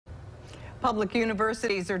Public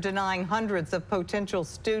universities are denying hundreds of potential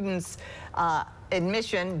students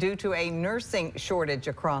admission due to a nursing shortage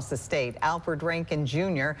across the state. Alfred Rankin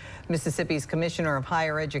Jr., Mississippi's Commissioner of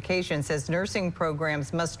Higher Education, says nursing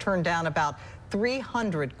programs must turn down about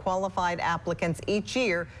 300 qualified applicants each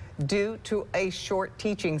year due to a short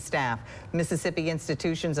teaching staff. Mississippi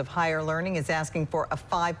Institutions of Higher Learning is asking for a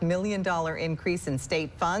 $5 million increase in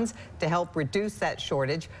state funds to help reduce that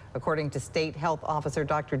shortage. According to State Health Officer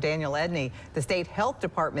Dr. Daniel Edney, the State Health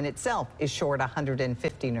Department itself is short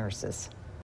 150 nurses.